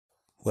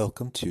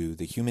Welcome to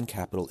the Human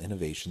Capital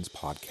Innovations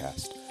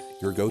Podcast,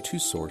 your go-to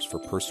source for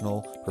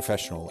personal,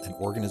 professional, and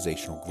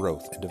organizational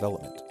growth and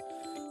development.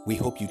 We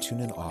hope you tune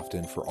in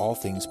often for all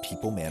things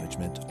people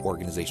management,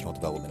 organizational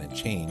development and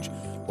change,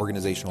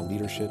 organizational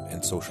leadership,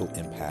 and social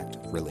impact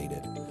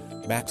related.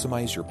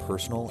 Maximize your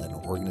personal and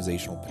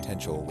organizational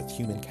potential with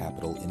Human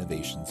Capital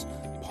Innovations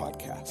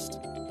Podcast.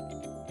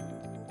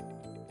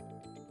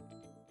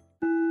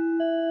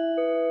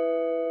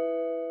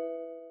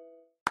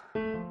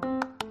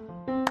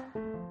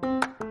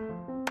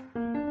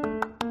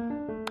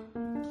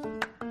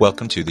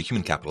 Welcome to the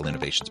Human Capital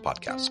Innovations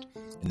Podcast.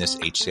 In this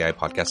HCI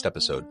podcast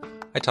episode,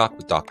 I talk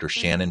with Dr.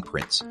 Shannon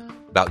Prince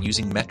about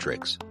using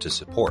metrics to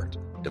support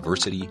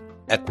diversity,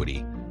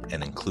 equity,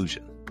 and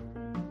inclusion.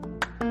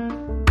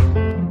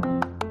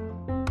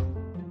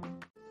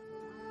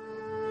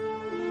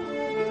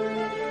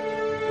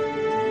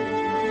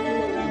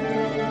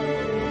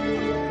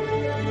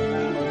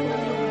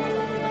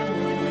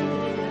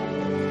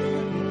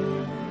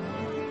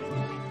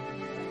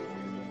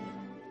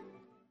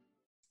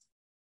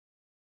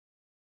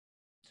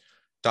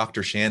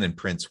 Dr. Shannon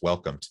Prince,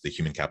 welcome to the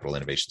Human Capital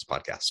Innovations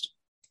Podcast.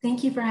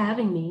 Thank you for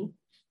having me.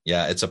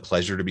 Yeah, it's a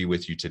pleasure to be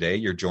with you today.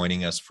 You're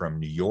joining us from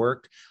New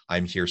York.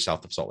 I'm here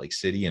south of Salt Lake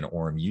City in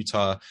Orem,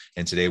 Utah.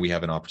 And today we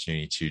have an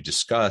opportunity to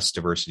discuss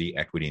diversity,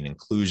 equity, and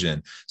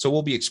inclusion. So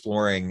we'll be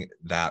exploring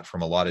that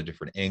from a lot of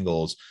different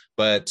angles.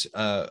 But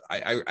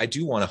I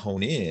do want to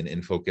hone in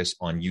and focus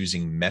on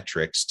using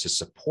metrics to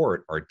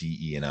support our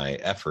DE&I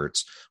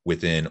efforts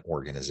within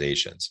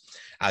organizations.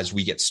 As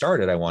we get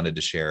started, I wanted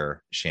to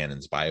share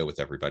Shannon's bio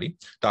with everybody.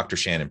 Dr.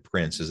 Shannon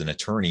Prince is an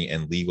attorney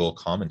and legal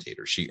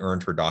commentator. She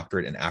earned her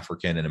doctorate in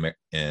African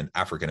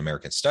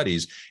American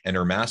Studies and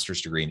her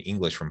master's degree in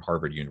English from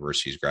Harvard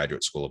University's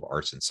Graduate School of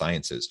Arts and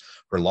Sciences,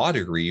 her law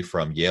degree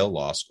from Yale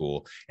Law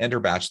School, and her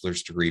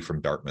bachelor's degree from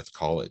Dartmouth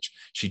College.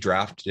 She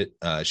drafted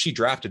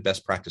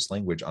best practice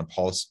language on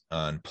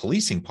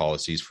policing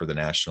policies for the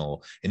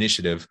National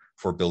Initiative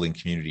for Building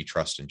Community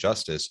Trust and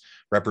Justice,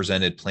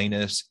 represented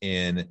plaintiffs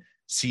in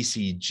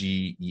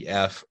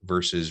CCGEF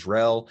versus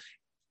REL,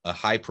 a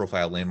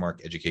high-profile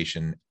landmark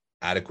education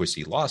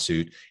adequacy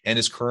lawsuit, and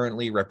is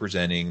currently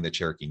representing the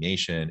Cherokee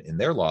Nation in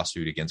their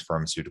lawsuit against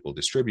pharmaceutical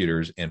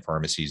distributors and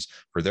pharmacies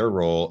for their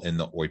role in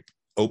the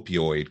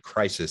opioid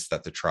crisis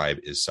that the tribe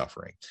is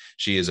suffering.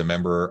 She is a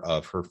member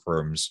of her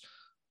firm's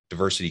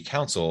Diversity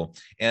Council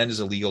and is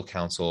a legal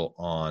counsel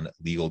on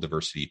Legal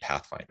Diversity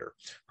Pathfinder.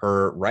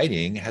 Her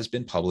writing has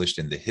been published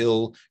in The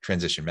Hill,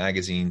 Transition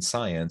Magazine,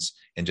 Science,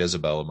 and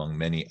Jezebel, among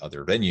many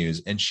other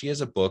venues, and she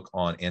has a book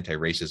on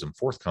anti-racism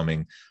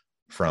forthcoming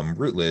from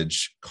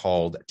Routledge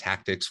called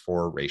Tactics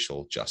for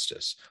Racial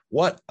Justice.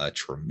 What a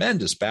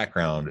tremendous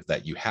background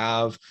that you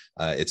have.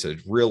 It's a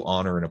real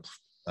honor and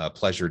a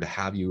pleasure to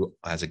have you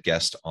as a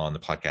guest on the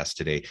podcast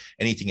today.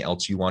 Anything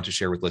else you want to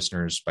share with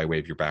listeners by way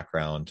of your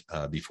background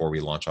before we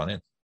launch on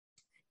in?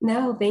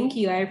 No, thank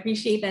you. I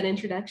appreciate that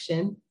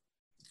introduction.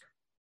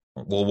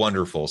 Well,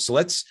 wonderful. So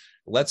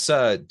let's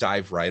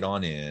dive right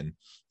on in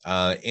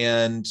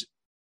and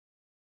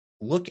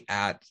look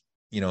at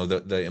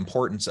the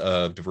importance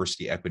of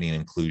diversity, equity, and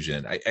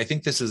inclusion. I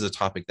think this is a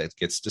topic that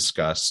gets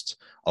discussed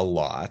a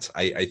lot.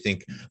 I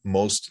think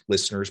most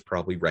listeners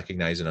probably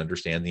recognize and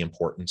understand the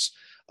importance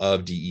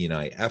of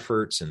DE&I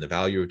efforts and the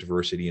value of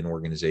diversity in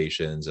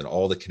organizations and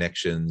all the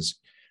connections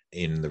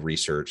in the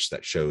research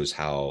that shows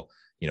how,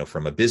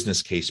 from a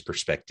business case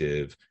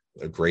perspective,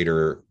 a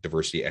greater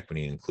diversity,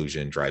 equity, and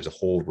inclusion drives a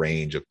whole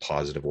range of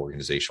positive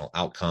organizational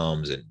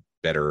outcomes and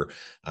better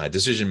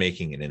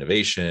decision-making and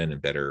innovation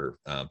and better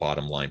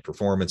bottom line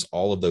performance.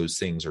 All of those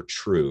things are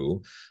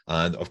true.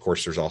 Of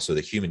course, there's also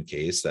the human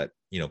case that,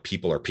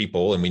 people are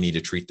people and we need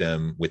to treat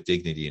them with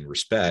dignity and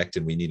respect.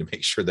 And we need to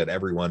make sure that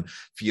everyone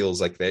feels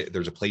like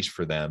there's a place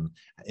for them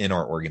in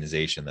our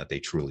organization, that they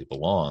truly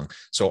belong.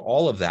 So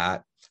all of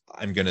that,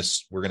 we're going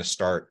to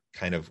start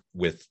kind of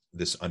with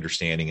this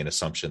understanding and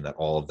assumption that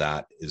all of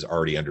that is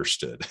already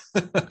understood,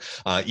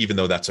 even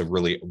though that's a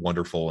really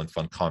wonderful and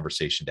fun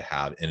conversation to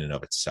have in and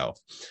of itself.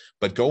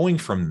 But going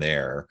from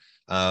there,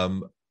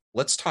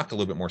 let's talk a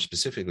little bit more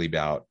specifically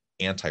about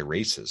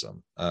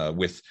anti-racism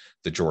with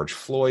the George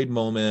Floyd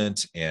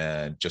moment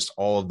and just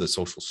all of the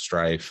social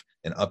strife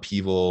and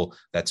upheaval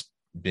that's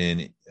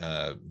been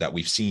that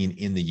we've seen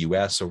in the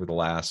U.S. over the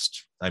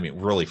last,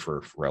 really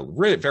for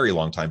a very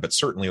long time, but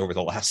certainly over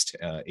the last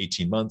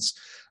 18 months,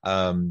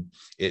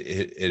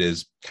 it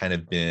has kind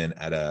of been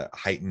at a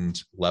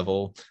heightened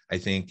level. I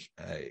think,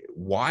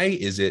 why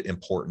is it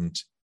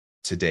important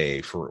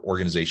today for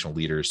organizational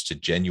leaders to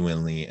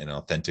genuinely and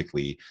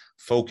authentically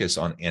focus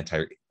on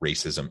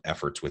anti-racism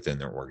efforts within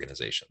their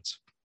organizations?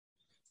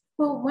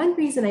 Well, one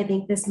reason I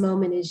think this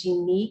moment is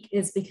unique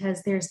is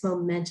because there's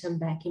momentum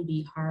that can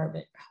be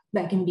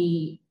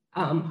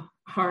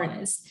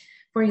harnessed.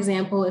 For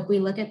example, if we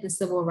look at the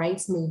civil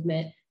rights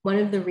movement, one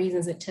of the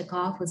reasons it took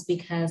off was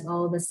because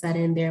all of a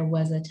sudden there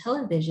was a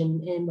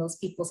television in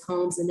most people's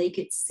homes and they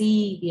could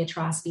see the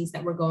atrocities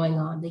that were going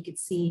on. They could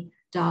see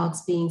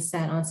dogs being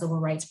set on civil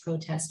rights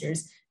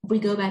protesters. If we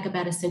go back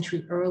about a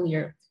century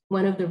earlier,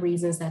 one of the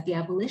reasons that the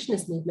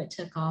abolitionist movement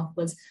took off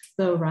was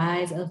the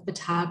rise of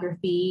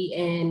photography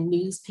and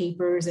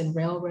newspapers and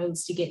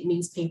railroads to get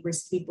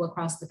newspapers to people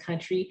across the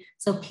country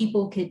so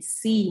people could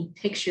see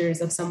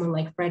pictures of someone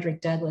like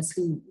Frederick Douglass,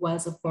 who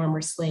was a former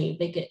slave.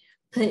 They could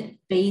put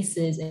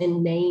faces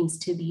and names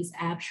to these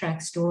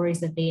abstract stories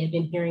that they had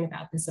been hearing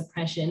about this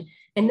oppression.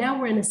 And now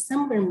we're in a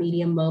similar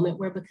media moment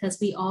where, because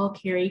we all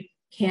carry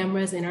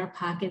cameras in our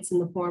pockets in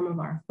the form of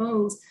our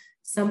phones,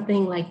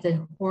 something like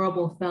the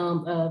horrible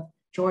film of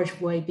George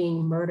Floyd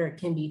being murdered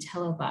can be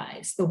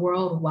televised. The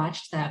world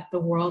watched that. The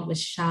world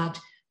was shocked.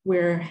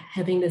 We're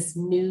having this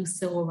new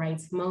civil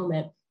rights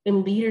moment,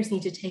 and leaders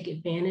need to take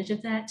advantage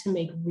of that to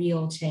make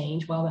real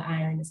change while the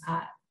iron is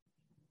hot.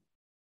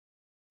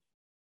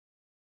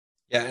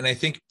 Yeah, and I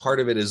think part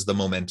of it is the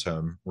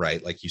momentum,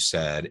 right? Like you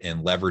said,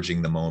 and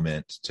leveraging the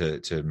moment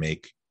to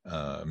make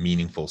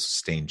meaningful,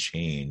 sustained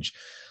change.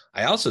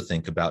 I also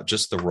think about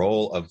just the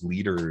role of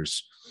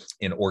leaders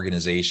in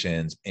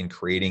organizations in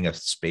creating a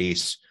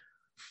space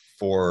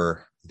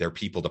for their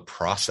people to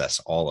process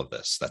all of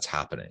this that's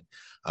happening.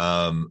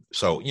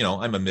 So,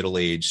 I'm a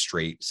middle-aged,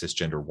 straight,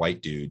 cisgender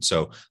white dude.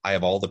 So I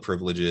have all the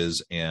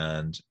privileges,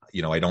 and,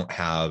 I don't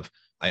have,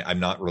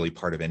 I'm not really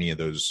part of any of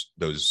those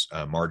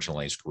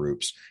marginalized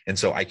groups. And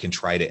so I can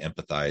try to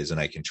empathize and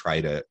I can try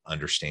to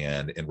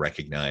understand and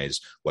recognize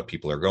what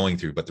people are going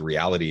through. But the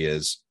reality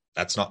is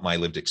that's not my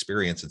lived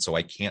experience. And so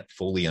I can't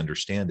fully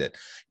understand it.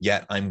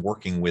 Yet I'm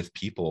working with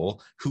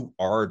people who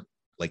are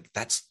like,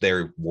 that's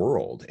their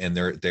world. And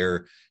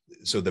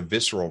so the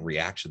visceral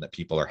reaction that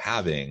people are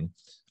having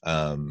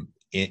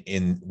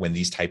in when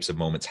these types of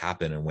moments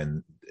happen, and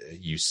when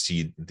you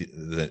see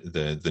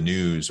the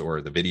news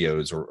or the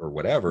videos or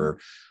whatever,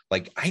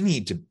 like, I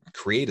need to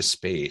create a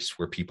space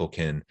where people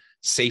can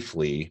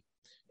safely,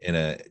 in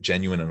a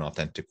genuine and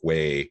authentic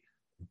way,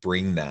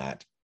 bring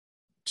that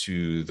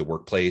to the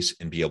workplace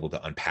and be able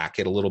to unpack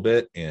it a little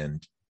bit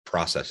and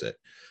process it.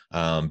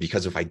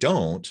 Because if I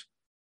don't,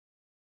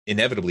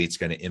 inevitably it's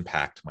going to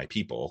impact my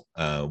people,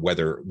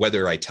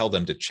 whether I tell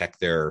them to check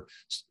their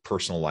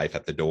personal life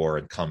at the door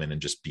and come in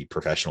and just be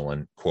professional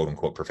and quote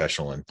unquote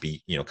professional and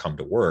be, come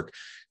to work.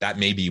 That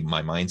may be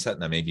my mindset,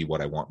 and that may be what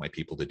I want my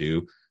people to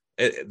do.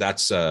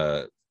 That's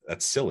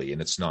silly,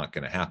 and it's not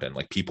going to happen.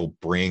 Like, people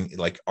bring,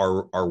 like,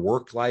 our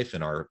work life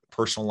and our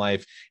personal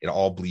life, it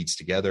all bleeds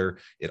together.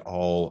 It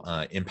all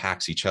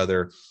impacts each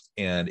other.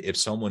 And if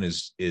someone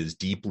is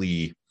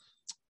deeply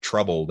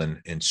troubled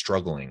and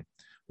struggling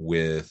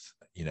with,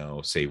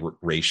 say,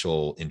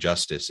 racial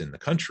injustice in the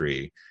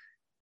country,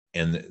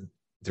 and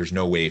there's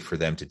no way for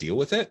them to deal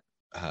with it,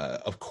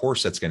 of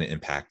course that's going to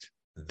impact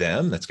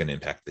them, that's going to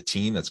impact the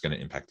team, that's going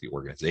to impact the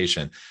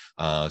organization.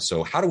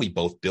 So how do we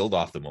both build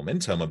off the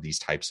momentum of these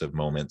types of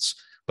moments,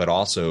 but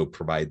also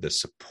provide the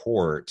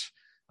support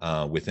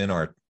within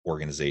our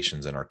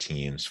organizations and our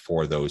teams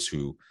for those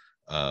who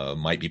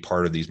might be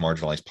part of these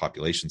marginalized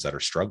populations that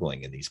are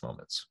struggling in these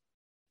moments?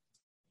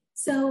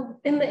 So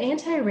in the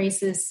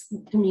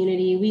anti-racist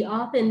community, we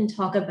often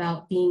talk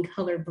about being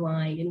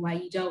colorblind and why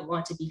you don't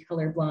want to be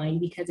colorblind,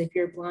 because if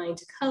you're blind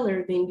to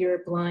color, then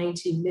you're blind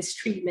to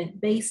mistreatment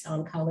based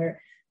on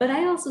color. But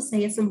I also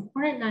say it's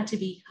important not to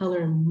be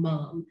color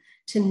mum,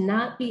 to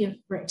not be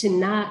afraid, to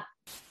not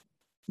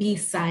be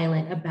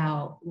silent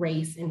about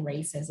race and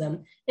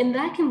racism. And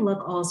that can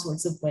look all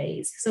sorts of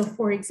ways. So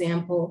for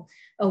example,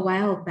 a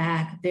while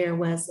back, there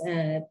was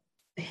a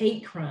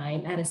hate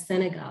crime at a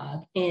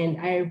synagogue.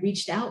 And I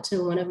reached out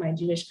to one of my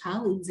Jewish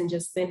colleagues and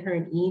just sent her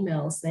an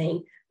email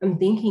saying, I'm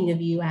thinking of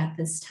you at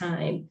this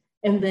time.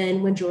 And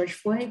then when George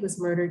Floyd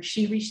was murdered,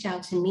 she reached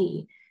out to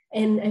me.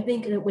 And I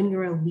think that when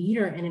you're a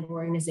leader in an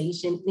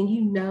organization, and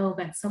you know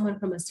that someone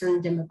from a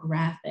certain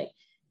demographic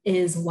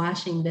is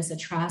watching this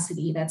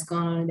atrocity that's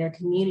gone on in their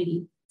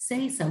community,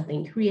 say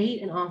something,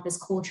 create an office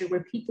culture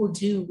where people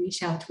do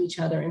reach out to each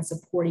other and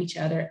support each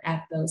other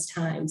at those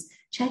times.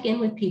 Check in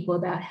with people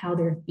about how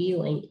they're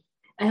feeling.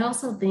 I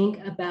also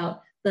think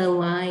about the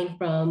line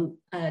from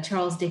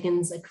Charles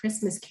Dickens' A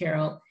Christmas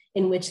Carol,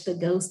 in which the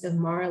ghost of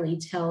Marley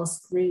tells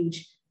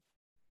Scrooge,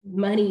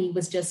 money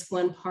was just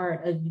one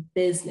part of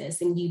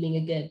business and you being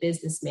a good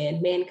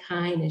businessman.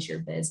 Mankind is your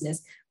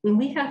business. When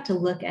we have to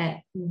look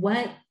at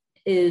what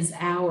is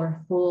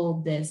our full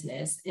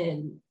business,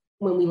 and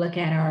when we look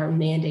at our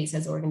mandates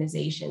as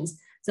organizations.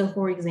 So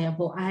for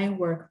example, I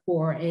work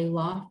for a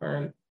law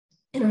firm,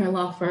 and our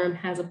law firm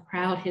has a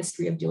proud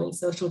history of doing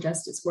social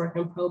justice work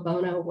and pro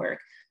bono work.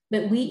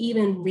 But we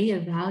even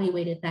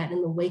reevaluated that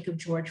in the wake of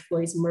George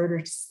Floyd's murder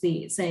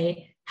to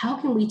say, how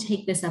can we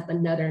take this up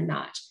another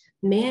notch?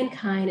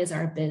 Mankind is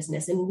our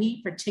business, and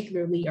we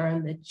particularly are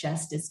in the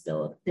justice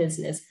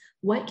business.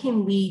 What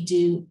can we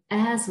do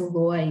as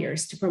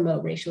lawyers to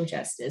promote racial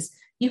justice?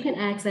 You can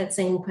ask that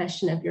same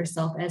question of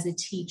yourself as a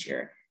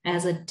teacher,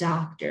 as a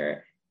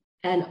doctor,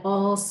 and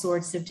all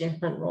sorts of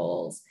different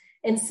roles.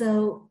 And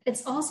so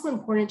it's also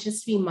important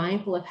just to be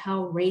mindful of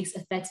how race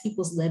affects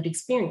people's lived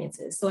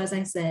experiences. So as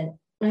I said,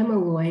 I'm a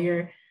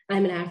lawyer,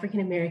 I'm an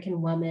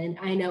African-American woman,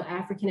 I know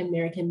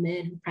African-American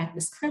men who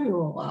practice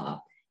criminal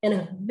law. And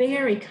a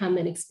very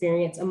common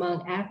experience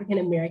among African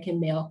American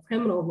male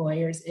criminal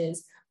lawyers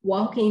is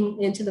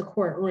walking into the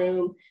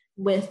courtroom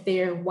with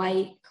their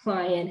white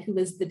client, who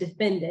is the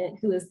defendant,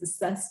 who is the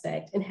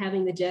suspect, and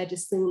having the judge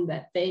assume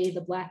that they,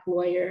 the Black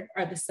lawyer,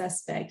 are the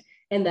suspect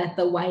and that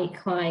the white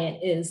client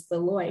is the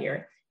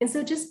lawyer. And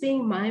so just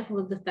being mindful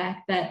of the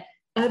fact that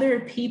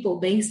other people,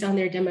 based on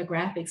their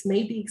demographics,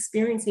 may be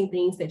experiencing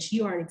things that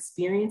you aren't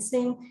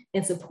experiencing,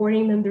 and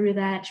supporting them through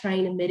that,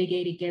 trying to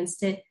mitigate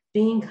against it,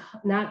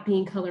 not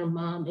being color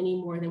mom any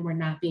more than we're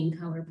not being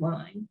color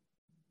blind.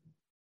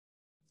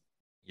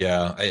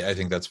 Yeah, I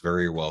think that's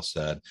very well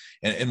said.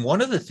 And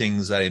one of the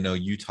things that I know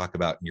you talk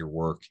about in your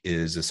work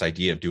is this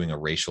idea of doing a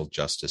racial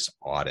justice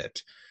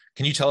audit.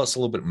 Can you tell us a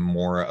little bit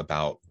more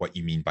about what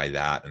you mean by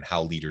that and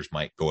how leaders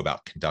might go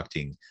about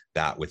conducting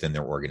that within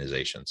their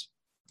organizations?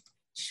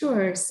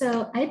 Sure.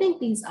 So I think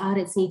these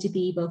audits need to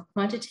be both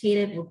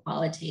quantitative and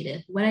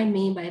qualitative. What I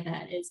mean by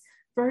that is,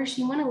 first,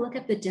 you want to look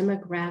at the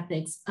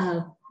demographics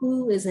of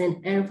who is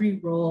in every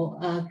role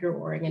of your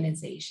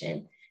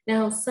organization.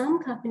 Now,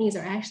 some companies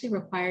are actually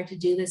required to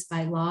do this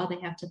by law. They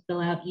have to fill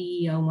out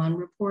EEO-1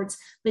 reports.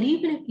 But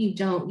even if you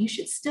don't, you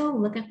should still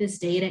look at this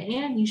data,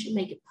 and you should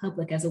make it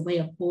public as a way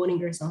of holding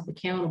yourself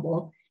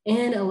accountable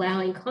and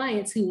allowing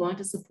clients who want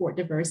to support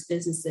diverse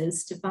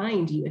businesses to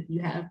find you if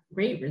you have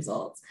great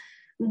results.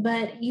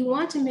 But you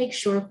want to make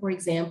sure, for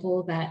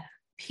example, that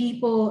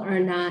people are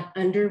not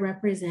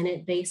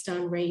underrepresented based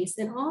on race,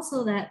 and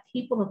also that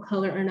people of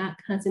color are not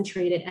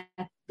concentrated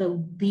at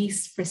the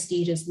least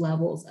prestigious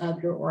levels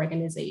of your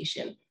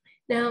organization.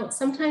 Now,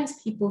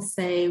 sometimes people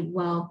say,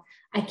 well,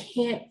 I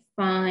can't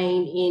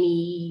find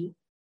any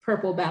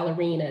purple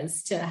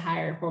ballerinas to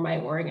hire for my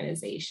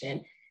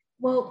organization.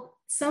 Well,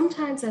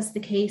 sometimes that's the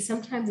case.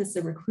 Sometimes it's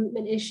a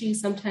recruitment issue.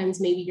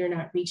 Sometimes maybe you're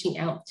not reaching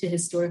out to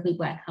historically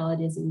Black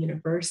colleges and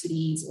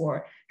universities,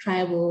 or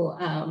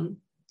tribal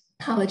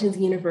colleges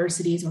and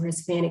universities, or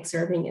Hispanic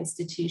serving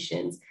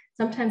institutions.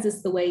 Sometimes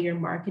it's the way you're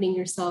marketing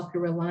yourself.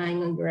 You're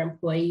relying on your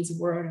employees'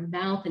 word of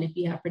mouth. And if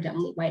you have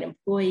predominantly white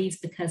employees,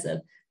 because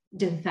of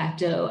de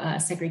facto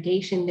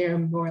segregation, they're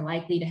more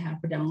likely to have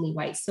predominantly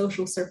white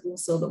social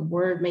circles. So the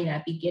word may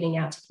not be getting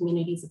out to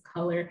communities of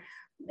color.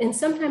 And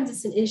sometimes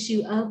it's an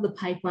issue of the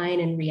pipeline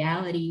and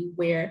reality,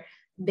 where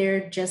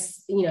they're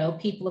just,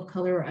 people of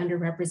color are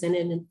underrepresented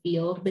in the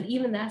field. But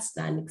even that's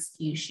not an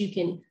excuse. You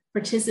can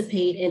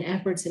participate in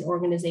efforts and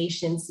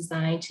organizations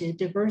designed to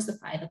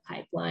diversify the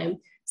pipeline.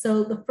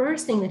 So the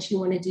first thing that you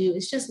want to do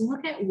is just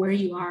look at where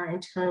you are in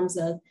terms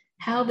of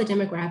how the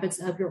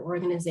demographics of your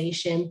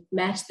organization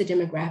match the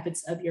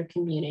demographics of your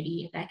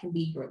community. That can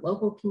be your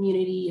local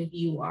community if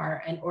you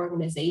are an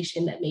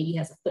organization that maybe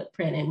has a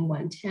footprint in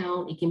one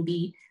town. It can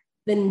be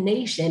the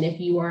nation if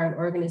you are an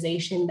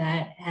organization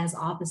that has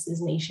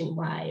offices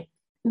nationwide.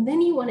 And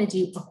then you want to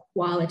do a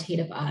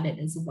qualitative audit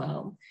as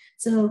well.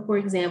 So, for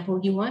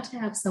example, you want to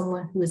have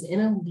someone who is in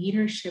a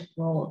leadership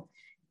role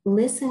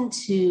listen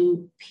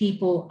to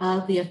people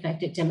of the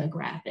affected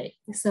demographic.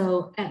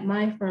 So at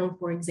my firm,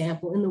 for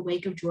example, in the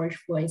wake of George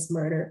Floyd's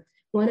murder,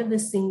 one of the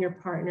senior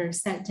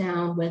partners sat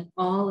down with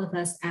all of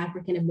us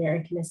African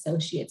American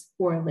associates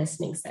for a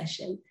listening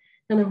session.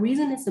 Now, the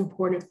reason it's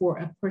important for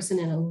a person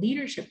in a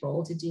leadership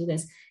role to do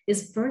this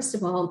is, first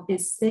of all,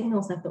 it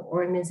signals that the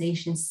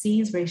organization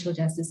sees racial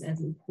justice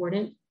as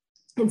important.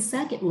 And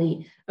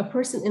secondly, a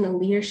person in a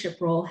leadership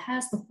role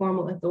has the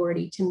formal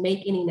authority to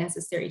make any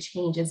necessary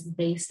changes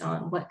based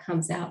on what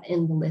comes out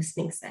in the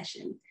listening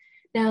session.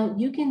 Now,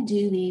 you can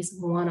do these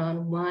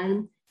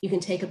one-on-one. You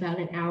can take about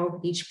an hour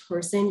with each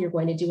person. You're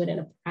going to do it in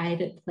a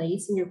private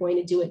place, and you're going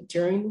to do it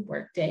during the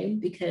workday,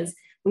 because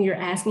when you're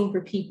asking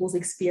for people's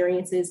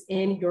experiences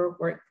in your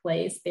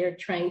workplace, they're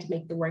trying to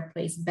make the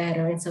workplace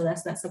better. And so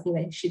that's not something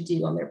that you should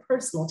do on their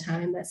personal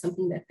time. That's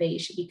something that they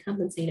should be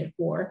compensated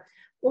for.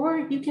 Or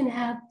you can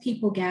have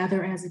people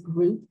gather as a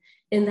group.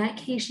 In that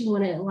case, you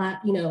want to allot,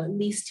 at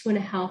least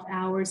 2.5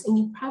 hours, and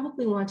you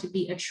probably want to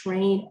be a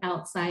trained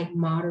outside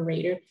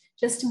moderator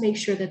just to make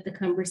sure that the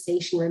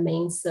conversation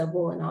remains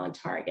civil and on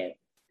target.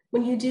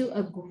 When you do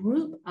a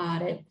group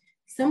audit,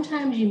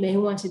 sometimes you may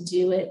want to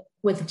do it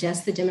with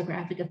just the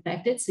demographic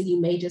affected. So you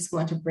may just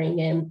want to bring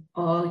in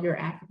all your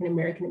African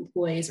American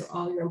employees or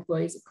all your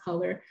employees of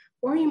color,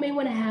 or you may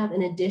want to have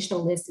an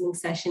additional listening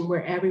session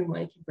where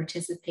everyone can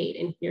participate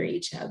and hear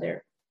each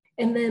other.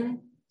 And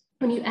then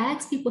when you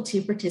ask people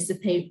to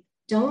participate,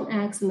 don't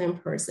ask them in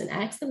person,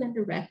 ask them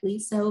indirectly,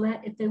 so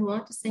that if they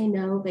want to say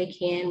no, they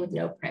can with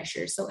no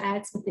pressure. So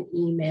ask with an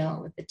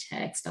email, with a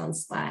text on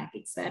Slack,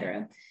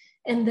 etc.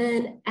 And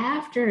then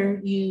after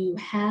you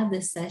have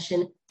this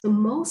session, the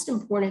most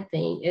important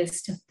thing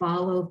is to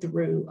follow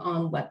through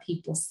on what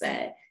people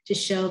said, to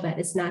show that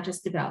it's not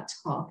just about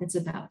talk, it's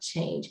about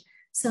change.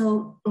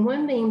 So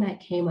one thing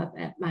that came up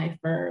at my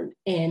firm,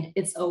 and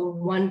it's a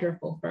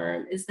wonderful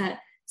firm, is that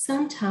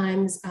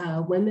sometimes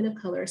women of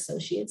color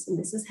associates, and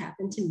this has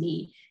happened to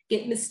me,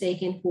 get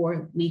mistaken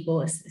for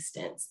legal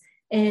assistants.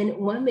 And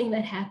one thing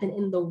that happened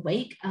in the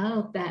wake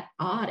of that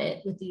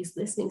audit with these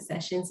listening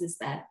sessions is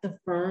that the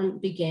firm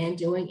began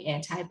doing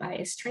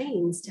anti-bias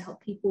trainings to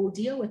help people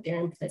deal with their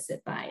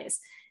implicit bias.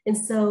 And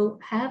so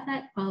have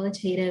that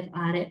qualitative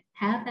audit,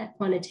 have that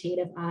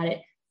quantitative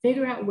audit,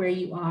 figure out where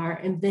you are,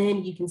 and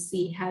then you can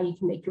see how you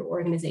can make your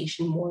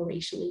organization more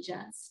racially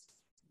just.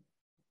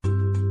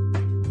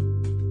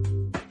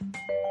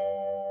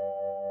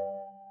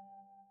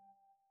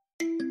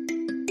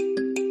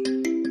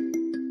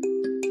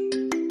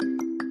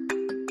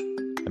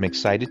 I'm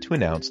excited to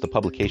announce the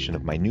publication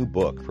of my new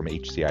book from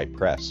HCI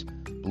Press,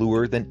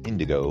 Bluer Than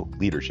Indigo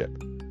Leadership: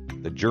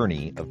 The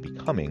Journey of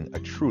Becoming a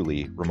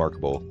Truly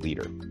Remarkable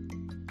Leader.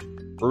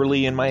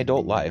 Early in my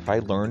adult life, I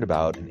learned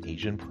about an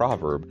Asian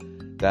proverb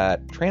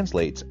that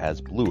translates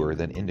as bluer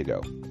than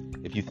indigo.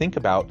 If you think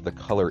about the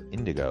color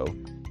indigo,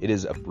 it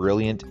is a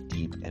brilliant,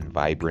 deep, and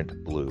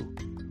vibrant blue,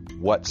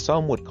 what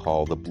some would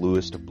call the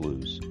bluest of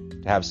blues.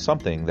 To have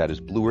something that is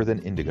bluer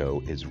than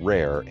indigo is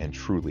rare and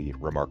truly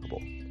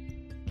remarkable.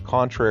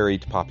 Contrary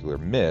to popular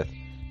myth,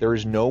 there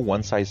is no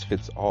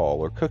one-size-fits-all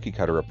or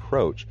cookie-cutter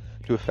approach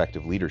to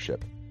effective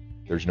leadership.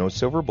 There's no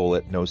silver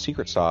bullet, no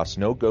secret sauce,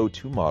 no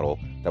go-to model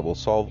that will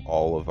solve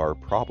all of our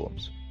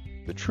problems.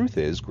 The truth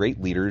is,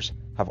 great leaders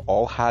have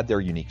all had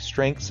their unique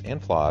strengths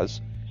and flaws,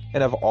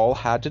 and have all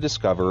had to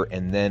discover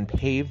and then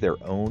pave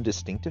their own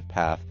distinctive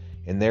path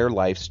in their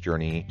life's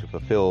journey to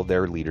fulfill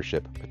their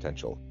leadership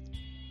potential.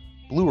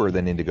 Bluer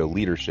Than Indigo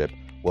Leadership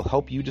will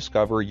help you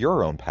discover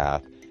your own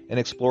path and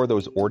explore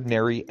those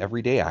ordinary,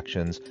 everyday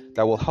actions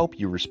that will help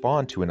you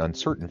respond to an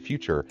uncertain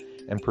future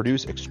and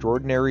produce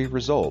extraordinary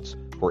results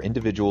for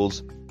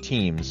individuals,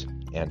 teams,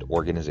 and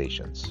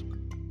organizations.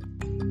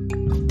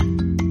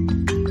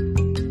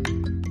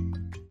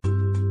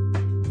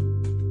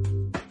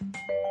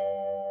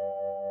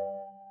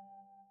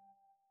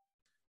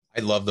 I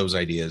love those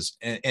ideas.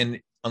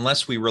 And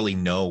unless we really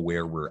know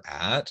where we're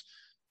at,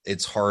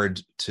 it's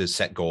hard to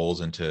set goals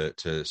and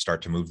to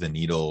start to move the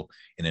needle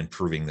in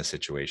improving the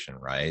situation,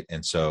 right?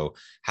 And so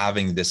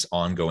having this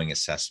ongoing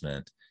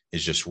assessment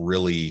is just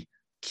really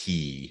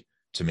key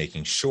to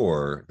making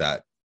sure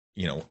that,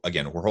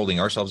 again, we're holding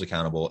ourselves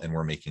accountable and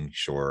we're making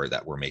sure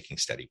that we're making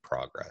steady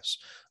progress.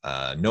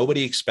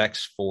 Nobody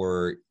expects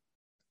for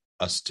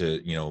us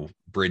to,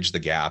 bridge the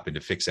gap and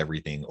to fix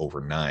everything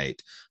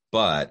overnight,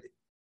 but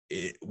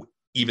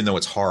even though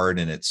it's hard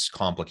and it's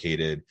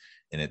complicated,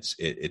 and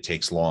it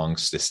takes long,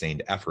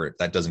 sustained effort,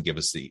 that doesn't give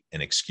us an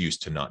excuse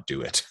to not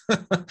do it.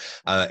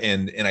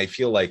 And I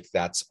feel like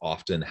that's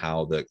often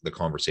how the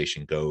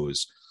conversation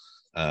goes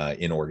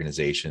in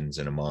organizations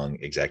and among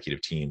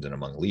executive teams and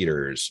among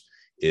leaders,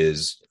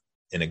 is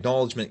an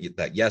acknowledgement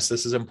that, yes,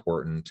 this is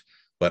important,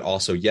 but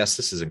also, yes,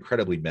 this is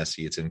incredibly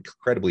messy. It's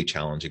incredibly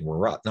challenging.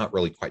 We're not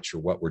really quite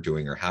sure what we're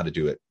doing or how to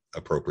do it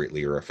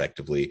appropriately or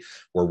effectively.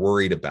 We're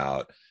worried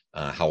about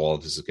how all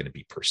of this is going to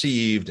be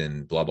perceived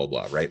and blah, blah,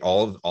 blah, right?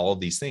 All of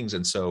these things.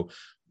 And so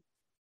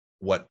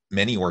what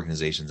many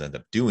organizations end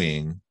up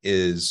doing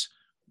is,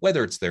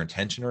 whether it's their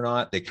intention or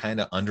not, they kind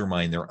of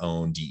undermine their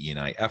own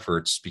DE&I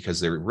efforts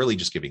because they're really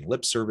just giving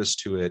lip service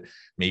to it.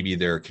 Maybe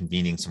they're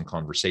convening some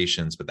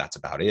conversations, but that's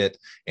about it.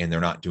 And they're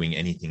not doing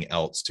anything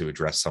else to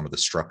address some of the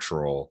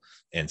structural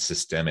and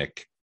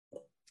systemic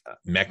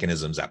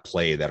mechanisms at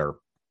play that are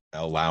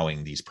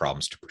allowing these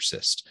problems to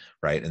persist,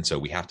 right? And so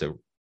we have to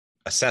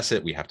assess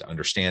it, we have to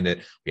understand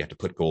it, we have to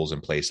put goals in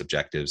place,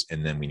 objectives,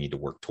 and then we need to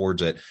work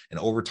towards it. And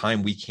over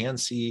time, we can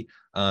see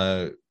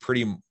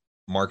pretty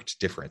marked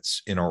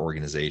difference in our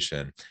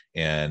organization.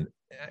 And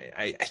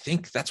I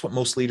think that's what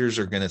most leaders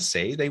are going to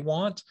say they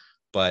want,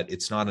 but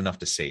it's not enough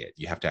to say it.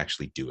 You have to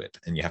actually do it,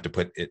 and you have to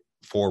put it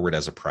forward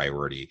as a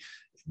priority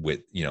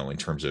with, in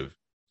terms of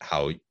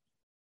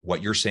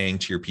what you're saying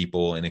to your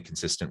people in a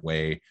consistent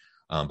way,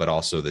 but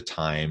also the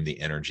time, the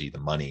energy, the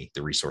money,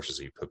 the resources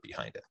that you put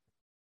behind it.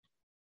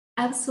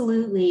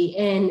 Absolutely.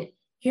 And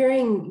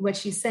hearing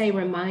what you say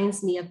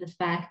reminds me of the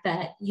fact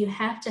that you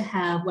have to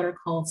have what are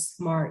called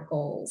SMART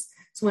goals.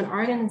 So in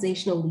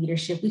organizational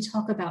leadership, we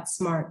talk about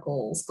SMART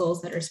goals,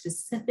 goals that are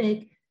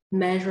specific,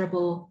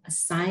 measurable,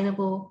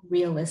 assignable,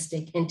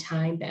 realistic, and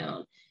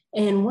time-bound.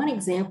 And one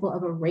example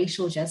of a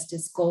racial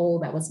justice goal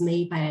that was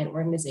made by an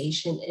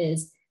organization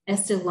is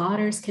Estee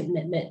Lauder's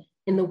commitment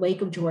in the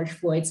wake of George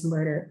Floyd's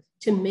murder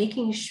to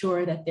making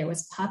sure that there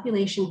was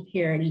population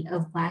parity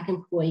of Black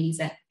employees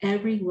at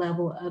every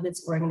level of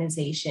its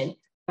organization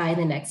by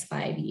the next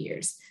 5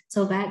 years.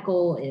 So that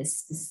goal is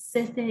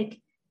specific,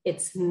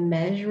 it's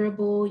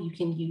measurable. You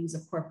can use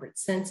a corporate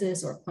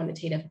census or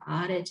quantitative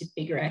audit to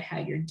figure out how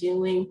you're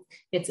doing.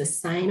 It's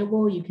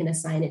assignable. You can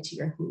assign it to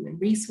your human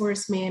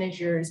resource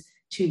managers,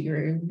 to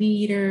your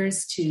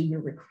leaders, to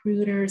your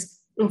recruiters.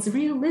 It's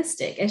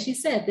realistic. As you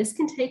said, this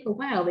can take a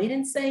while. They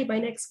didn't say by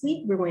next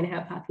week we're going to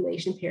have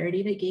population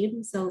parity. They gave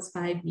themselves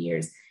 5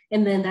 years.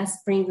 And then that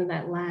brings in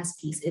that last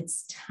piece.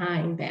 It's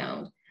time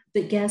bound.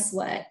 But guess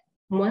what?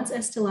 Once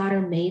Estee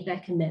Lauder made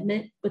that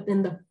commitment,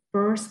 within the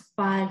first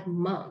 5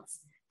 months,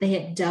 they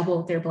had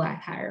doubled their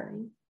Black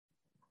hiring.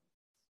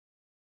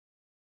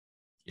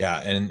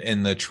 Yeah,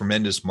 and the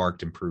tremendous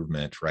marked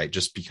improvement, right?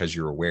 Just because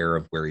you're aware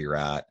of where you're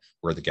at,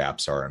 where the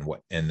gaps are,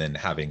 and then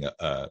having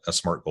a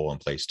smart goal in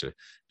place to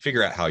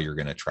figure out how you're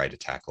going to try to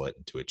tackle it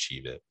and to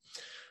achieve it.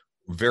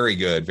 Very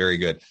good, very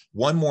good.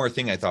 One more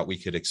thing I thought we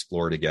could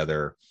explore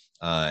together.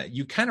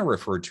 You kind of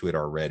referred to it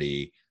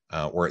already,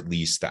 or at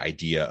least the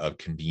idea of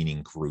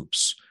convening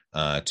groups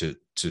to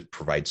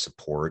provide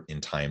support in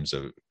times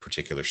of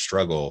particular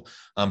struggle.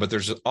 But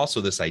there's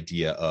also this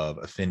idea of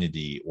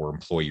affinity or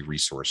employee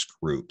resource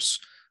groups.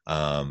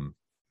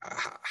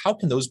 How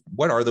can those?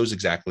 What are those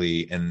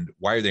exactly, and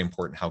why are they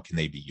important? How can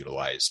they be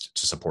utilized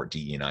to support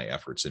DE&I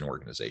efforts in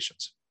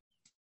organizations?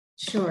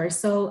 Sure.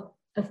 So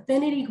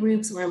affinity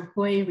groups or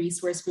employee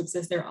resource groups,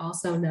 as they're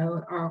also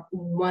known, are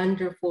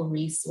wonderful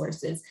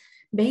resources.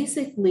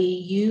 Basically,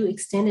 you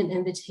extend an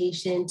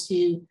invitation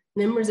to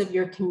members of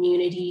your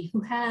community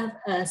who have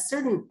a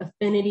certain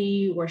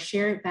affinity or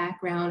shared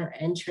background or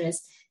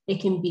interest. It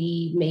can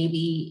be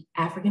maybe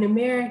African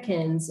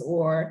Americans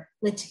or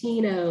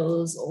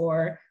Latinos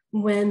or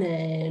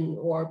women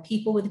or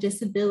people with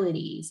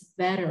disabilities,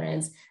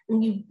 veterans,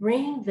 and you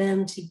bring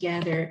them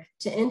together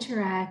to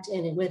interact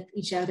with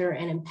each other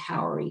and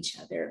empower each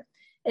other.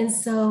 And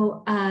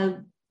so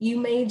you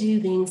may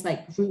do things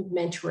like group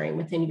mentoring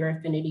within your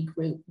affinity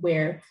group,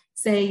 where,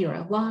 say, you're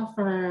a law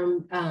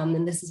firm,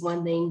 and this is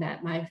one thing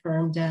that my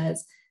firm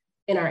does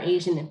in our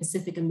Asian and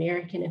Pacific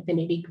American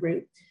affinity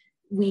group.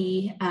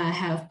 We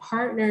have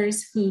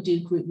partners who do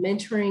group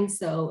mentoring.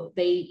 So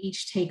they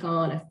each take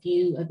on a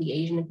few of the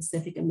Asian and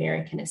Pacific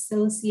American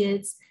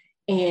associates,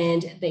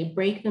 and they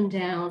break them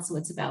down. So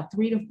it's about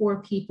 3 to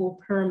 4 people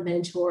per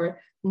mentor,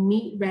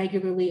 meet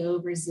regularly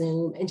over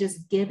Zoom, and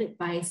just give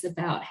advice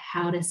about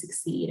how to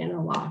succeed in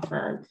a law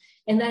firm.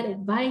 And that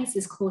advice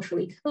is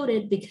culturally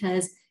coded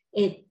because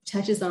it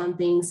touches on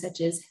things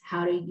such as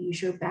how to use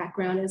your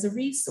background as a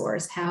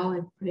resource, how,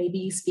 if maybe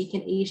you speak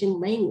an Asian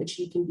language,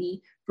 you can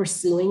be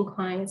pursuing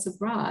clients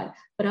abroad,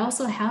 but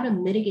also how to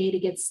mitigate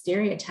against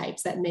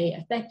stereotypes that may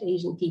affect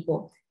Asian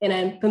people. And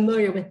I'm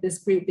familiar with this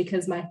group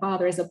because my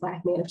father is a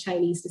Black man of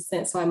Chinese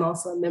descent, so I'm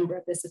also a member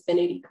of this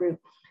affinity group.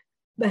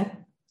 But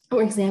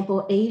for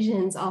example,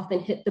 Asians often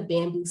hit the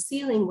bamboo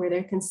ceiling where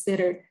they're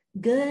considered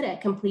good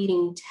at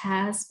completing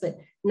tasks, but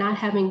not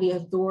having the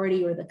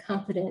authority or the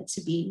confidence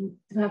to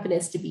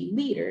be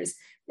leaders.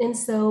 And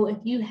so if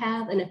you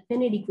have an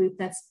affinity group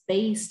that's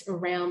based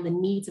around the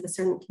needs of a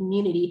certain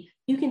community,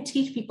 you can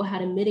teach people how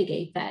to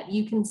mitigate that.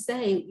 You can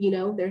say,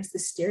 there's the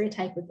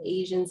stereotype of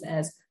Asians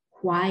as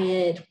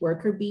quiet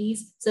worker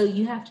bees. So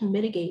you have to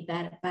mitigate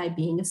that by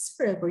being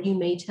assertive, or you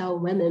may tell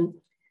women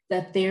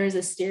that there's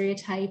a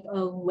stereotype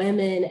of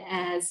women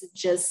as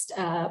just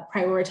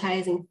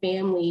prioritizing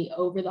family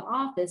over the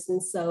office.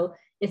 And so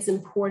it's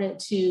important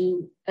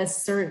to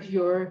assert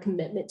your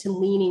commitment to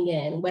leaning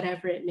in,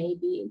 whatever it may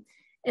be.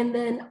 And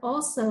then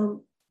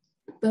also,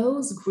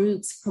 those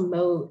groups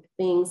promote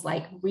things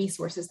like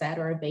resources that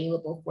are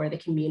available for the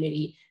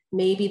community.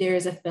 Maybe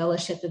there's a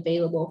fellowship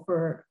available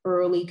for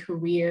early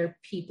career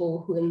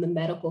people who in the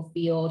medical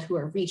field who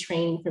are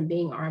retraining from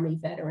being Army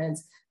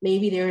veterans.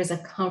 Maybe there is a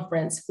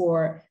conference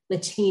for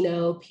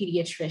Latino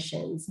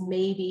pediatricians.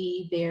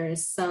 Maybe there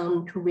is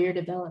some career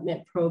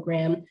development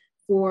program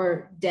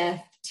for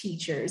deaf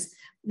teachers.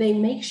 They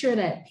make sure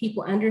that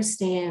people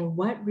understand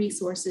what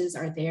resources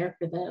are there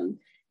for them.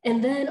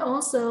 And then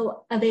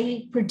also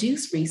they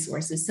produce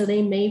resources. So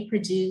they may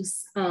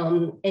produce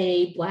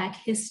a Black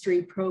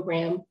history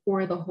program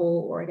for the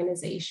whole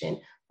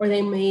organization, or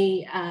they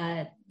may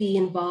be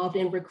involved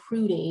in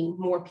recruiting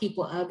more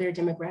people of their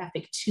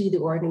demographic to the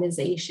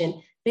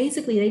organization.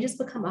 Basically, they just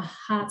become a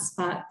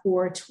hotspot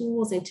for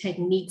tools and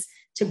techniques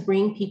to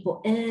bring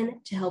people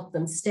in, to help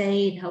them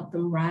stay, to help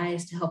them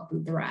rise, to help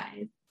them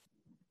thrive.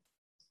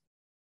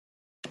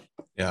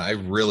 Yeah, I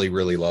really,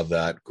 really love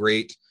that.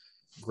 Great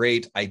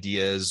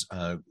ideas,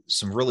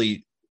 some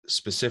really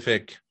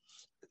specific,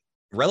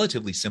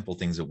 relatively simple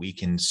things that we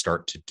can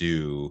start to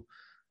do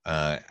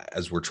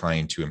as we're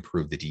trying to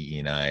improve the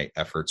DE&I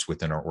efforts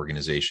within our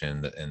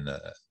organization and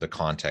the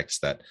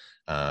context that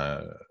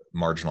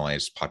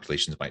marginalized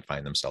populations might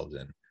find themselves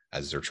in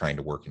as they're trying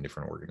to work in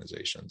different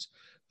organizations.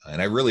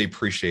 And I really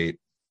appreciate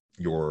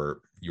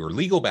your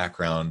legal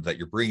background that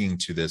you're bringing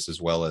to this,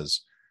 as well as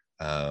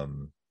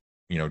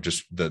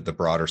just the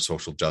broader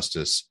social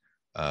justice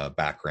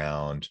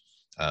background.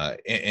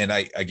 And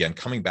I, again,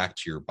 coming back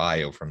to your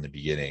bio from the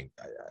beginning,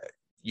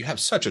 you have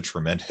such a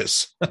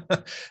tremendous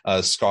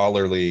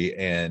scholarly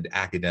and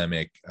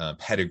academic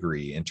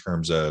pedigree in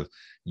terms of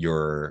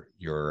your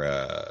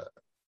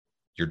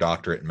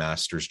doctorate and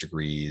master's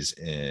degrees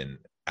in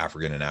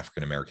African and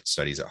African American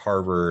studies at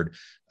Harvard,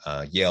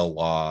 Yale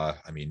Law.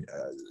 I mean,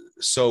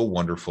 so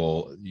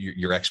wonderful.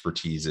 Your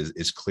expertise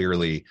is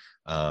clearly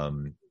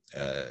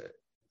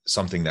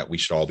something that we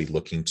should all be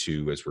looking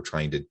to as we're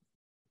trying to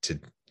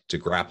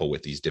grapple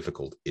with these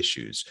difficult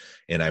issues.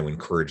 And I would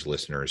encourage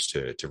listeners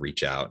to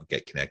reach out and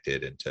get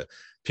connected and to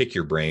pick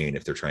your brain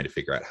if they're trying to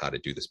figure out how to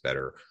do this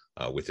better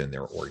within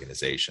their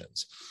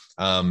organizations.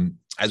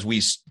 As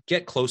we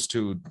get close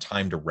to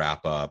time to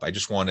wrap up, I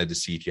just wanted to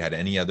see if you had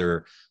any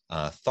other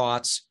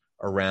thoughts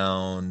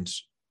around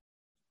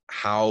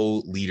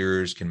how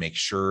leaders can make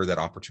sure that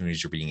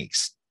opportunities are being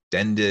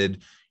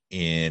extended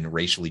in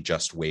racially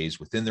just ways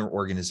within their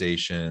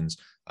organizations,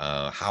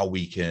 how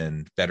we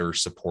can better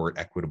support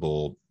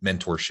equitable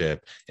mentorship,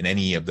 and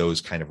any of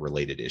those kind of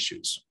related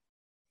issues.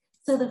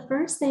 So the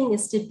first thing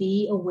is to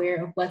be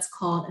aware of what's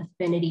called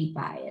affinity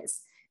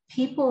bias.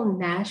 People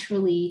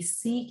naturally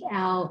seek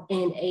out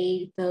and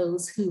aid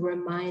those who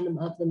remind them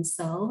of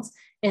themselves.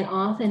 And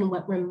often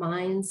what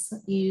reminds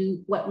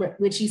you, what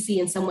you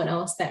see in someone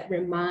else that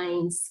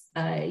reminds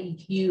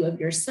you of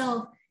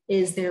yourself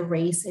is their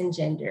race and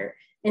gender.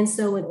 And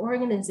so in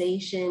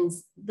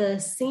organizations, the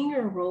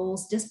senior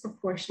roles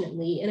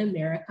disproportionately in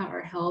America are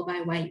held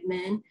by white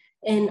men.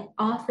 And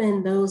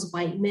often those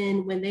white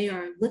men, when they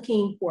are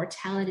looking for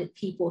talented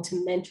people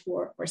to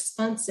mentor or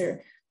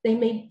sponsor, they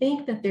may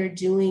think that they're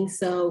doing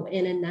so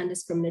in a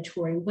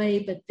non-discriminatory way,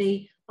 but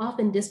they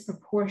often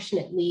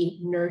disproportionately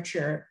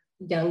nurture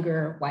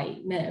younger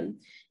white men.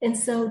 And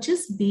so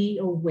just be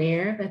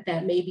aware that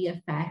that may be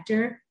a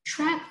factor.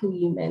 Track who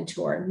you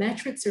mentor.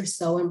 Metrics are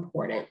so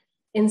important.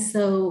 And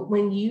so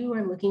when you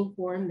are looking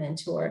for a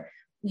mentor,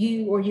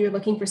 you're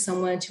looking for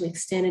someone to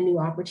extend a new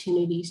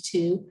opportunities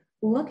to,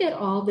 look at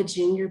all the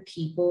junior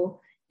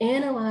people,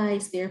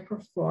 analyze their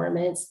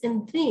performance,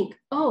 and think,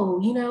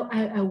 oh,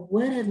 I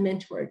would have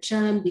mentored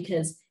John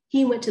because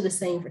he went to the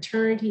same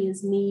fraternity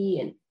as me,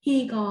 and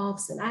he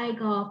golfs and I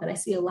golf, and I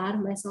see a lot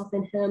of myself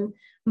in him.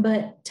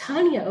 But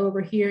Tanya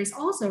over here is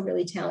also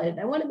really talented.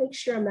 I want to make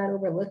sure I'm not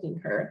overlooking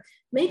her.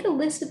 Make a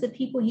list of the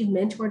people you've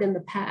mentored in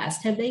the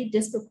past. Have they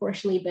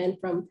disproportionately been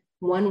from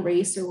one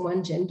race or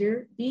one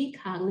gender? Be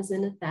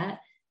cognizant of that,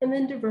 and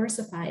then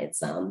diversify it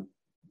some.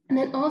 And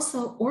then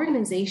also,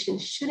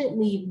 organizations shouldn't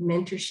leave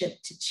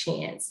mentorship to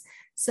chance.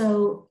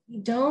 So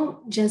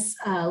don't just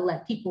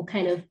let people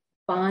kind of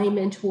find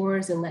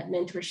mentors and let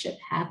mentorship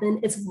happen.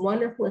 It's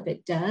wonderful if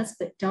it does,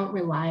 but don't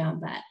rely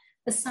on that.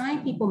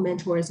 Assign people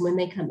mentors when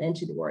they come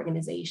into the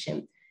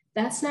organization.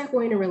 That's not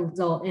going to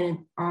result in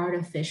an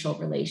artificial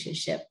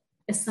relationship.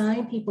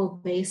 Assign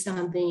people based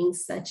on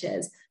things such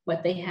as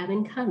what they have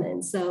in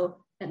common. So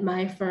at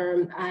my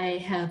firm, I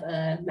have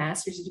a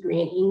master's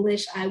degree in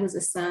English. I was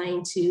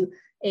assigned to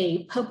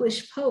a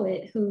published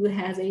poet who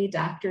has a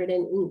doctorate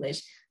in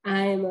English.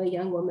 I'm a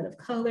young woman of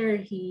color.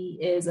 He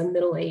is a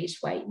middle-aged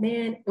white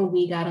man, and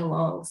we got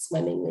along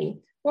swimmingly.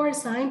 Or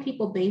assign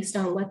people based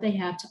on what they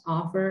have to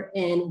offer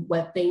and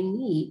what they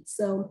need.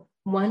 So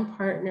one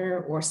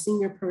partner or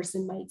senior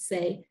person might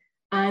say,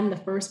 I'm the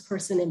first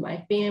person in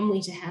my family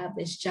to have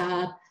this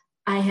job.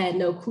 I had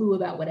no clue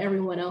about what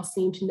everyone else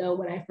seemed to know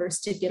when I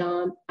first took it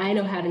on. I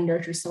know how to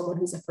nurture someone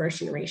who's a first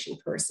generation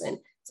person.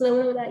 So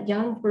then when that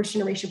young first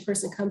generation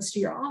person comes to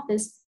your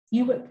office,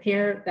 you would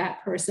pair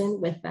that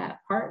person with that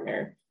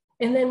partner.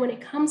 And then when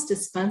it comes to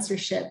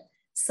sponsorship,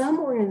 some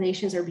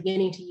organizations are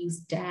beginning to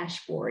use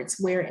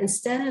dashboards where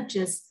instead of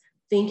just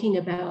thinking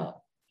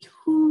about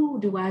who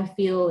do I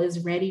feel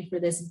is ready for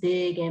this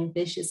big,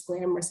 ambitious,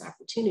 glamorous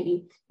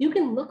opportunity, you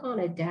can look on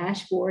a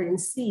dashboard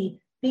and see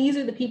these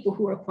are the people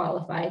who are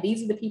qualified.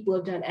 These are the people who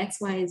have done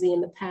X, Y, and Z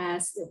in the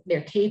past.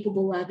 They're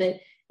capable of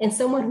it. And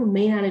someone who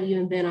may not have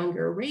even been on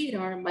your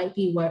radar might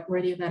be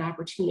worthy of that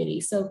opportunity.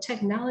 So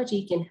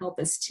technology can help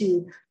us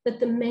too.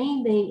 But the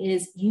main thing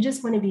is you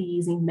just want to be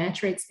using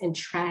metrics and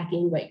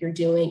tracking what you're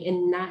doing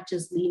and not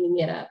just leaving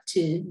it up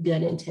to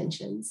good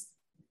intentions.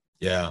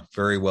 Yeah,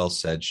 very well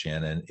said,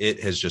 Shannon.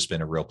 It has just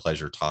been a real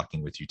pleasure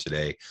talking with you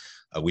today.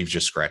 We've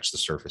just scratched the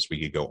surface. We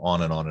could go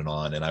on and on and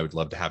on, and I would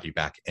love to have you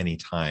back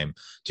anytime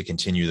to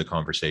continue the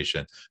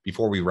conversation.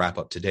 Before we wrap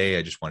up today,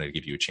 I just wanted to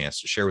give you a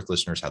chance to share with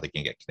listeners how they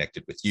can get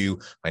connected with you,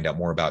 find out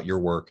more about your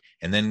work,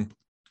 and then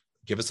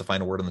give us a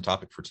final word on the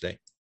topic for today.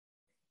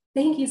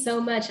 Thank you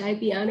so much. I'd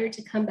be honored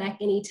to come back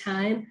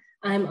anytime.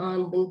 I'm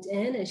on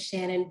LinkedIn as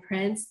Shannon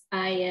Prince.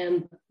 I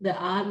am the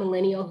odd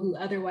millennial who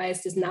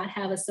otherwise does not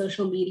have a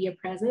social media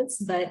presence,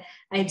 but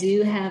I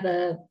do have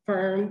a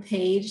firm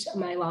page,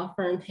 my law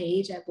firm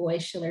page at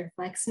Boyce Schiller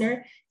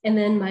Flexner. And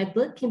then my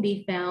book can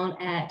be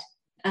found at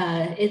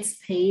its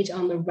page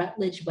on the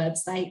Rutledge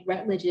website.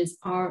 Rutledge is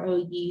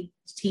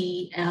ROUTLEDGE.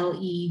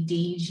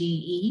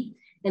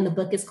 And the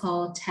book is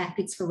called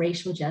Tactics for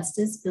Racial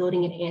Justice,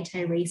 Building an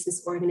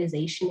Anti-Racist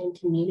Organization and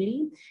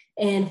Community.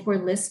 And for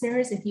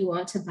listeners, if you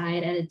want to buy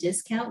it at a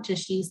discount,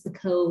 just use the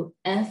code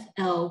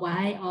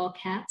FLY, all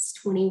caps,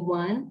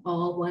 21,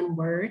 all one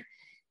word.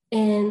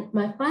 And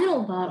my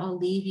final thought I'll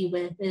leave you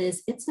with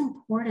is it's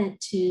important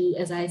to,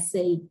 as I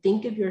say,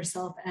 think of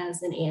yourself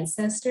as an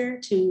ancestor,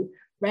 to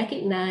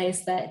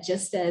recognize that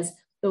just as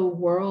the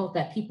world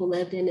that people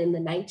lived in the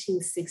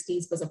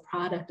 1960s was a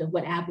product of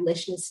what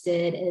abolitionists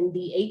did in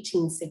the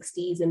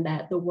 1860s, and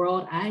that the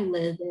world I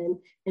live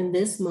in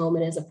this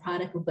moment is a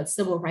product of what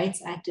civil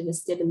rights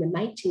activists did in the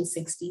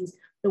 1960s.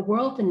 The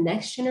world the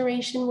next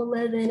generation will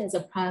live in is a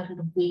product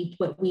of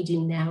what we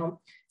do now.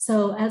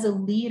 So as a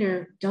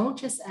leader, don't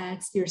just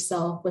ask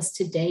yourself, was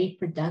today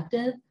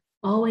productive?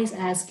 always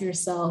ask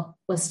yourself,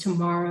 was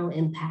tomorrow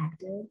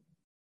impacted?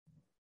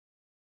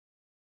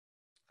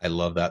 I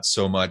love that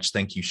so much.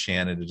 Thank you,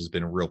 Shannon. It has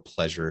been a real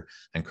pleasure.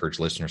 I encourage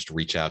listeners to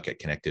reach out, get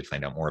connected,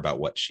 find out more about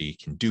what she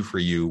can do for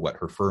you, what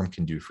her firm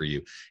can do for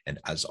you. And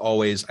as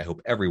always, I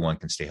hope everyone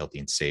can stay healthy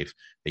and safe,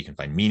 that you can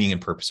find meaning and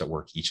purpose at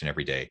work each and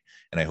every day.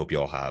 And I hope you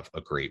all have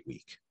a great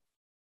week.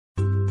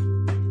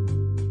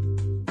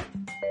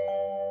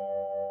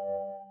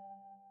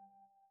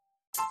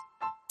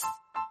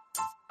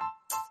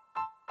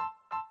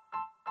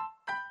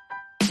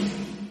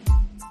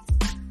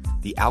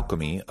 The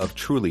alchemy of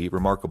truly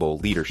remarkable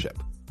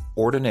leadership.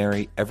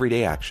 Ordinary,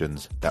 everyday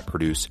actions that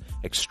produce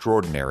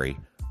extraordinary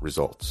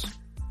results.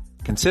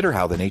 Consider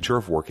how the nature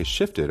of work has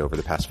shifted over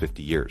the past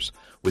 50 years.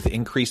 With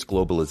increased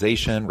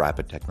globalization,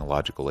 rapid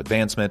technological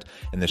advancement,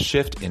 and the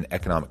shift in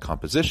economic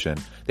composition,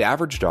 the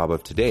average job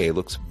of today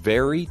looks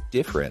very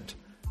different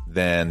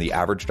than the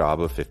average job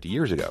of 50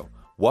 years ago.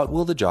 What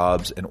will the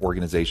jobs and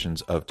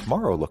organizations of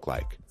tomorrow look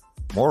like?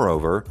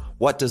 Moreover,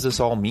 what does this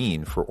all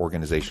mean for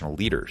organizational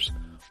leaders?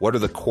 What are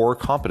the core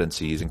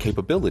competencies and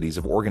capabilities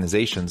of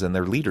organizations and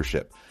their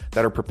leadership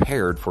that are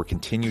prepared for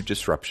continued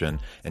disruption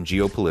and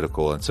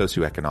geopolitical and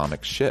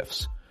socioeconomic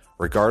shifts?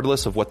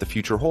 Regardless of what the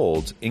future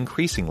holds,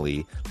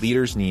 increasingly,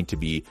 leaders need to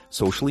be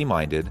socially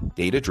minded,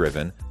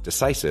 data-driven,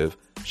 decisive,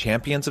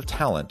 champions of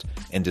talent,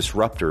 and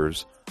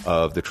disruptors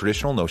of the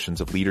traditional notions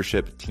of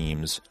leadership,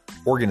 teams,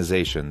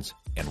 organizations,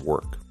 and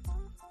work.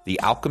 The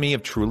alchemy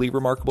of truly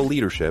remarkable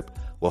leadership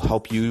will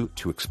help you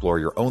to explore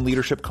your own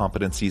leadership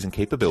competencies and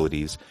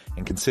capabilities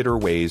and consider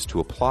ways to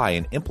apply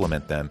and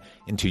implement them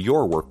into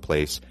your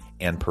workplace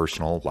and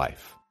personal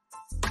life.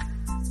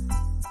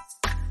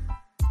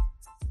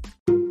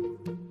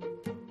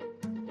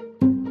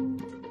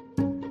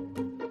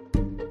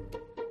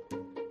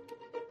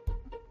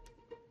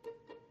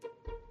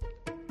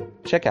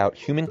 Check out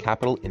Human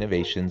Capital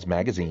Innovations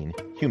magazine,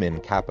 Human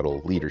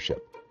Capital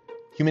Leadership.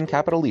 Human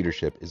Capital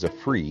Leadership is a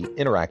free,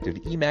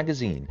 interactive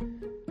e-magazine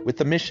with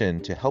the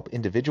mission to help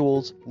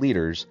individuals,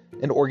 leaders,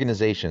 and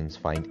organizations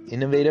find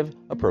innovative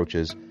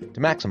approaches to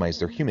maximize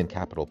their human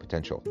capital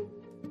potential.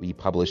 We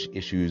publish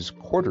issues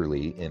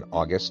quarterly in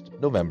August,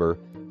 November,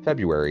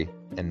 February,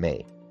 and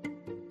May.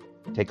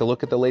 Take a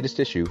look at the latest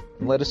issue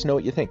and let us know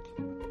what you think.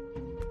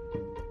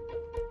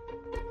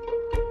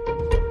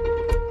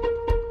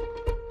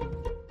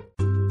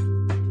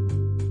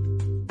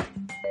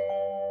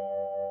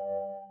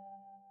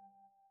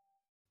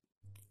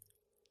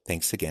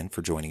 Thanks again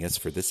for joining us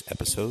for this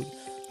episode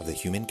of the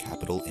Human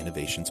Capital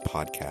Innovations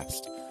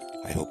Podcast.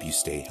 I hope you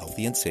stay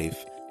healthy and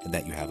safe and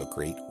that you have a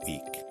great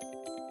week.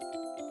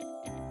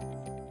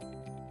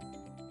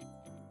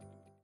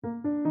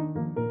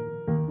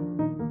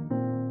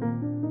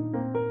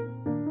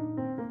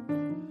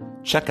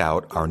 Check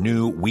out our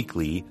new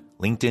weekly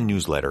LinkedIn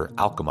newsletter,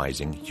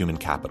 Alchemizing Human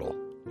Capital,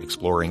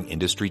 exploring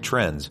industry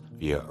trends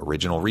via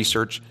original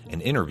research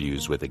and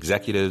interviews with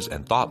executives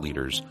and thought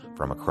leaders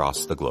from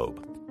across the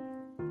globe.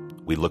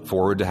 We look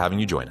forward to having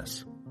you join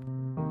us.